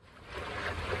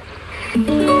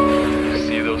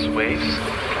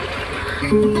They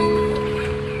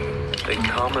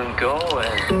come and go,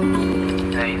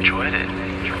 and I enjoyed it.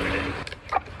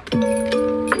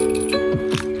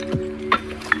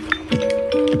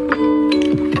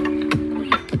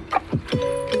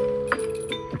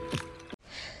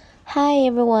 Hi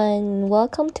everyone,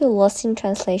 welcome to Lost in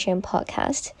Translation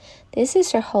podcast. This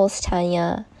is your host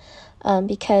Tanya.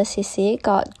 Because Sissy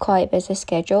got quite busy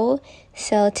schedule,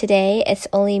 so today it's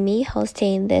only me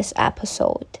hosting this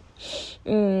episode.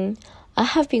 I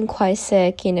have been quite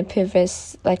sick in the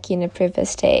previous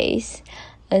days,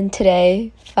 and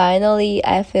today finally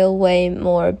I feel way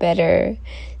more better.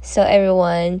 So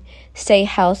everyone, stay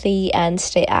healthy and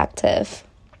stay active.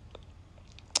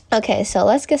 Okay, so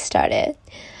let's get started.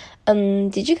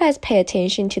 Did you guys pay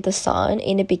attention to the song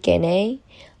in the beginning?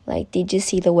 Did you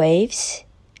see the waves?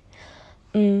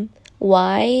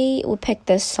 Why we picked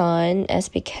this song is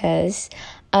because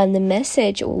the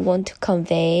message we want to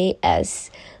convey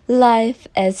is life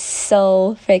is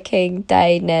so freaking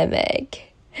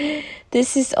dynamic.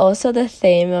 This is also the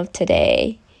theme of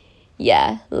today.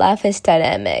 Yeah, life is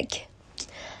dynamic.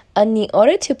 And in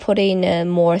order to put it in a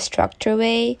more structured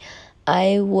way,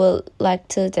 I would like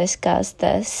to discuss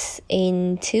this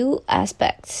in two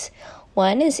aspects.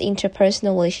 One is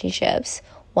interpersonal relationships,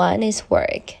 one is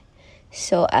work.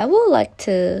 So I would like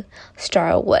to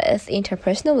start with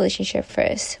interpersonal relationship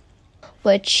first,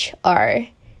 which are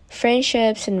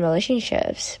friendships and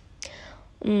relationships.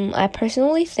 I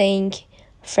personally think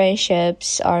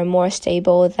friendships are more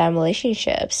stable than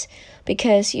relationships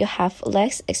because you have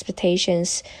less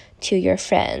expectations to your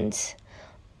friends.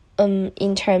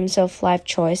 In terms of life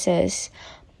choices,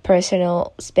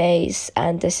 personal space,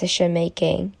 and decision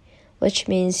making, which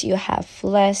means you have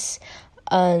less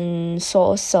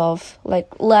sources of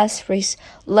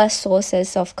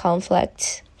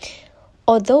conflict.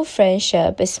 Although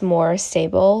friendship is more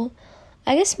stable,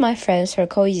 I guess my friend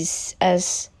circle is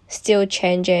still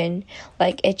changing.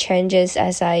 It changes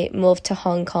as I move to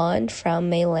Hong Kong from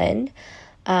mainland,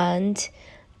 and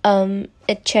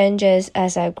it changes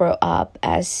as I grow up,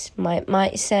 as my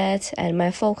mindset and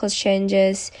my focus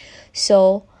changes.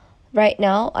 So right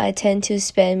now, I tend to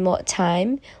spend more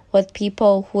time with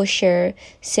people who share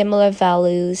similar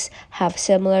values, have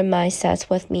similar mindsets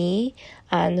with me,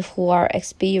 and who are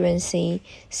experiencing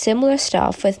similar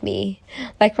stuff with me.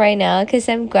 Like right now, because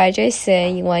I'm graduating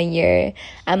soon in 1 year,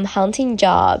 I'm hunting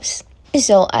jobs.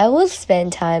 So I will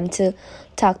spend time to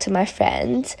talk to my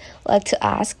friends, to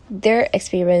ask their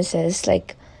experiences,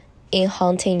 in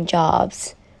hunting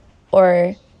jobs,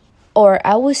 or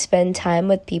I will spend time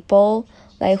with people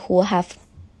who have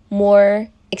more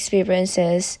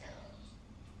experiences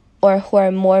or who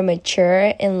are more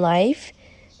mature in life,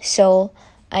 so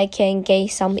I can get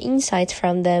some insights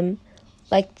from them,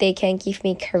 they can give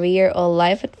me career or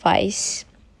life advice.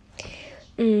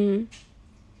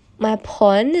 My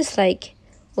point is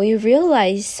when you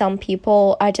realize some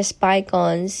people are just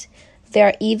bygones, they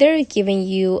are either giving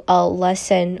you a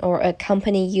lesson or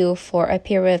accompany you for a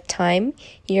period of time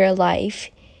in your life,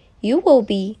 you will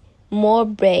be more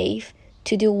brave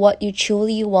to do what you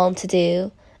truly want to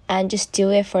do and just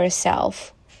do it for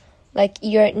yourself.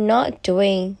 You're not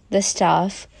doing the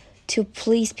stuff to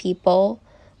please people,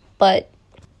 but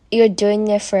you're doing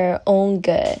it for your own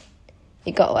good.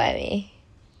 You got what I mean?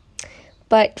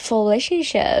 But for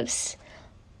relationships,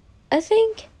 I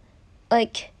think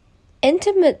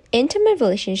intimate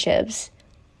relationships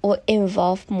will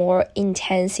involve more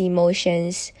intense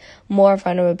emotions, more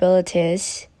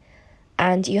vulnerabilities,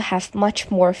 and you have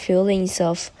much more feelings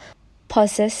of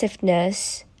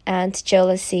possessiveness and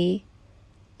jealousy.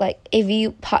 If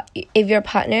your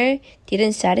partner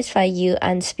didn't satisfy you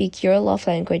and speak your love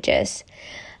languages,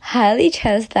 highly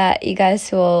chance that you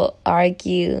guys will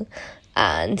argue,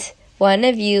 and one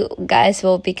of you guys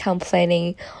will be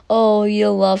complaining, oh, you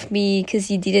love me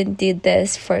because you didn't do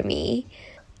this for me.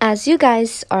 As you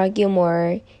guys argue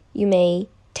more, you may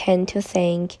tend to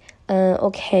think,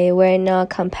 okay, we're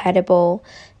not compatible,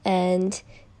 and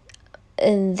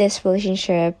in this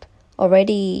relationship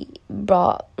already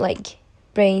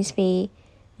brings me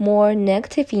more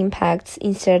negative impacts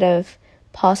instead of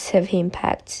positive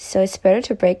impacts, so it's better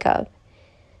to break up.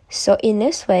 So in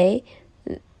this way,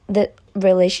 the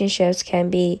relationships can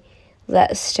be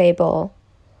less stable.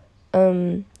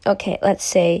 Okay, let's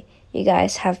say you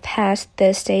guys have passed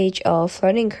the stage of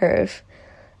learning curve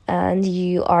and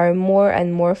you are more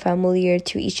and more familiar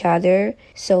to each other.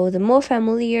 So the more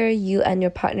familiar you and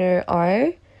your partner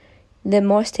are, the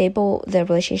more stable the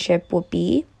relationship will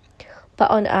be. But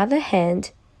on the other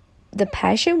hand, the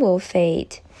passion will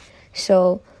fade.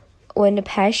 So when the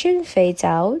passion fades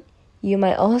out, you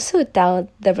might also doubt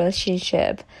the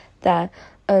relationship that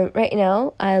right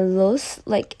now I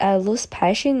lose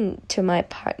passion to my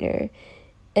partner.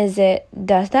 Does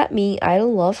that mean I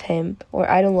don't love him or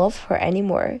I don't love her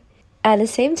anymore? At the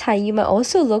same time, you might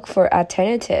also look for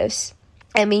alternatives.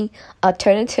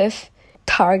 Alternative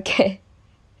target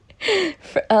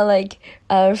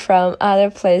from other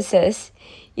places.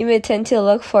 You may tend to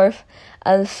look for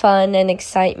fun and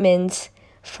excitement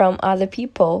from other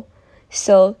people.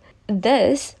 So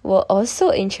this will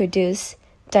also introduce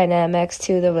dynamics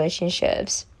to the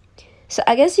relationships. So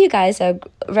I guess you guys are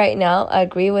right now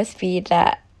agree with me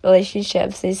that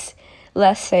relationships is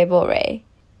less stable, right?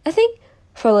 I think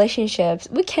for relationships,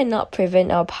 we cannot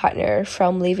prevent our partner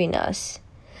from leaving us.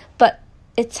 But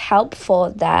it's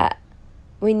helpful that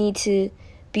we need to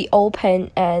be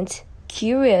open and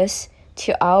curious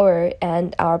to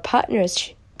our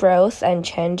partner's growth and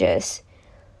changes.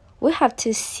 We have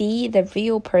to see the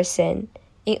real person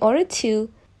in order to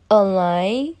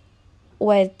align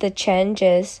with the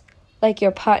changes like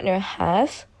your partner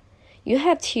have. You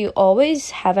have to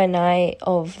always have an eye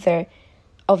of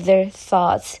their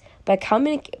thoughts by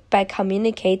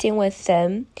communicating with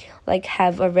them, like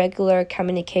have a regular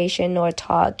communication or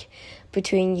talk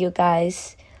between you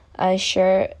guys and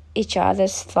share each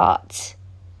other's thoughts.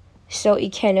 So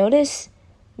you can notice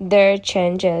their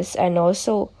changes and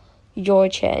also your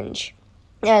change.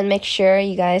 And make sure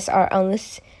you guys are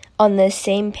on the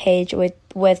same page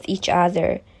with each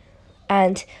other.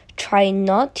 And try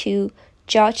not to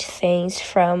judge things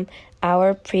from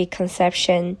our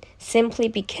preconception simply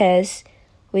because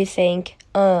we think,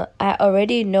 I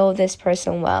already know this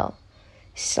person well.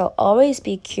 So always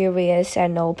be curious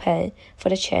and open for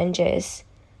the changes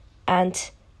and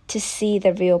to see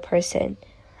the real person.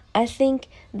 I think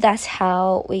that's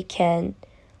how we can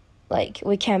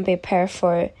prepare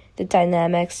for the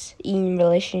dynamics in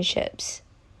relationships.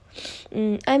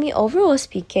 Overall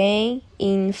speaking,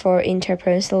 for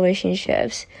interpersonal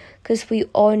relationships, because we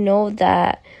all know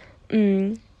that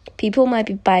people might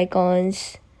be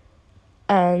bygones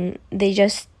and they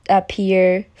just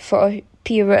appear for a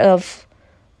period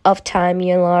of time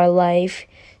in our life.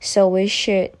 So we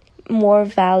should more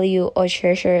value or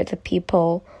treasure the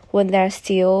people when they're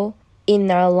still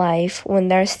in our life, when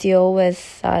they're still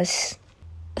with us.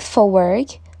 For work,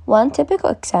 one typical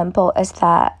example is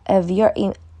that if you're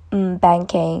in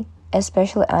banking,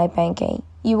 especially iBanking,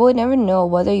 you will never know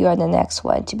whether you are the next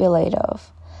one to be laid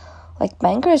off. Like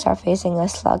bankers are facing a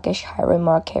sluggish hiring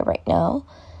market right now.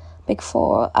 Big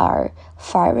Four are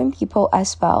firing people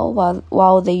as well,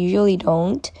 while they usually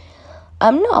don't.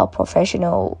 I'm not a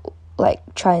professional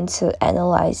trying to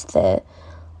analyze the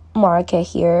market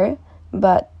here,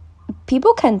 but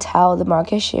people can tell the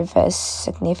market shift is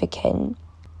significant.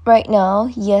 Right now,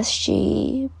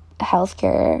 ESG,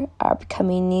 healthcare are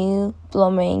becoming new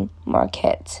blooming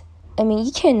markets.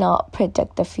 You cannot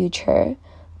predict the future,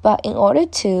 but in order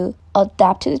to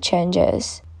adapt to the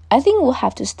changes, I think we'll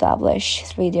have to establish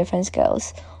 3 different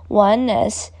skills. One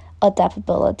is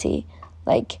adaptability,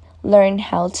 learn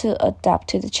how to adapt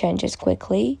to the changes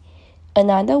quickly.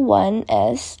 Another one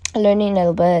is learning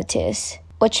abilities,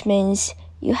 which means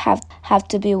you have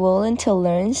to be willing to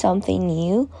learn something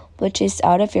new, which is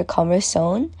out of your comfort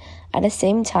zone. At the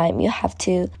same time, you have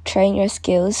to train your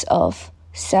skills of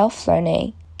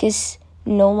self-learning, because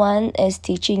no one is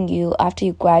teaching you after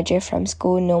you graduate from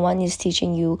school. No one is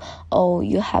teaching you,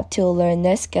 you have to learn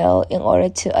this skill in order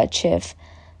to achieve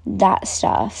that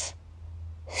stuff.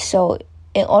 So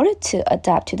in order to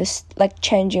adapt to this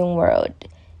changing world,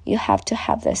 you have to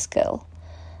have this skill.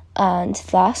 And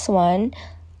the last one,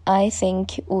 I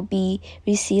think, will be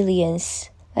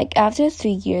resilience. After 3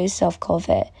 years of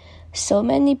COVID, so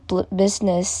many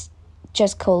business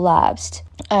just collapsed,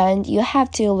 and you have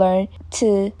to learn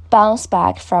to bounce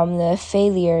back from the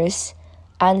failures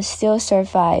and still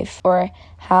survive, or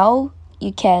how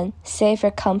you can save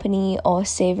your company or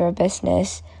save your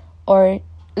business, or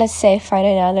let's say find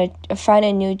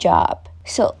a new job.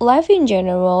 So life in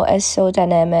general is so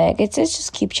dynamic. It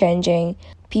just keep changing.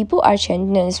 People are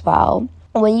changing as well.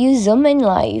 When you zoom in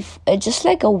life, it's just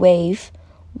like a wave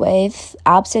with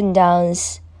ups and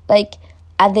downs.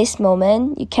 At this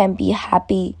moment, you can be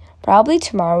happy. Probably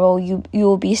tomorrow you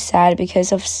will be sad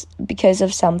because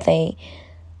of something.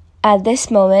 At this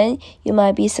moment, you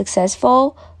might be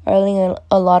successful, earning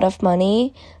a lot of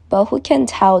money, but who can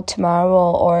tell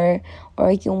tomorrow or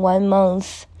in 1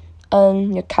 month,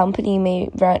 your company may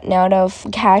run out of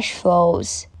cash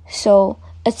flows. So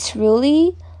it's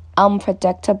really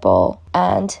unpredictable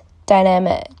and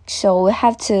dynamic. So we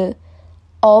have to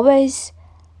always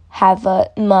have a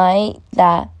mind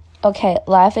that, okay,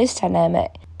 life is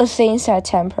dynamic. Things are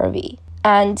temporary.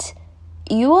 And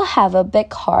you will have a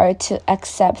big heart to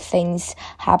accept things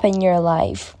happen in your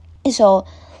life. So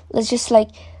let's just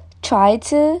try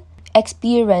to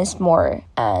experience more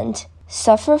and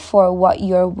suffer for what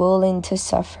you're willing to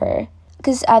suffer.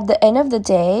 Because at the end of the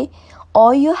day,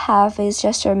 all you have is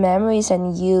just your memories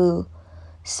and you.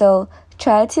 So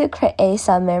try to create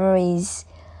some memories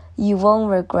you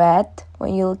won't regret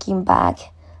when you're looking back,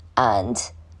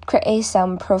 and create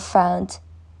some profound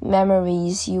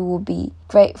memories you will be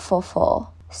grateful for.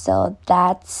 So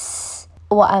that's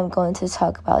what I'm going to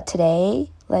talk about today.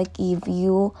 If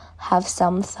you have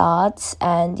some thoughts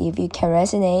and if you can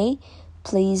resonate,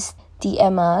 please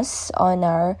DM us on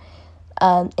our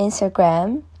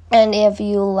Instagram. And if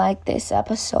you like this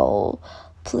episode,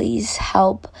 please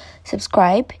help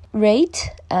subscribe, rate,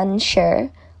 and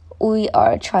share. We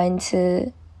are trying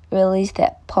to release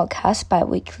that podcast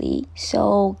bi-weekly.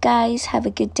 So guys, have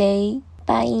a good day.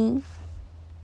 Bye.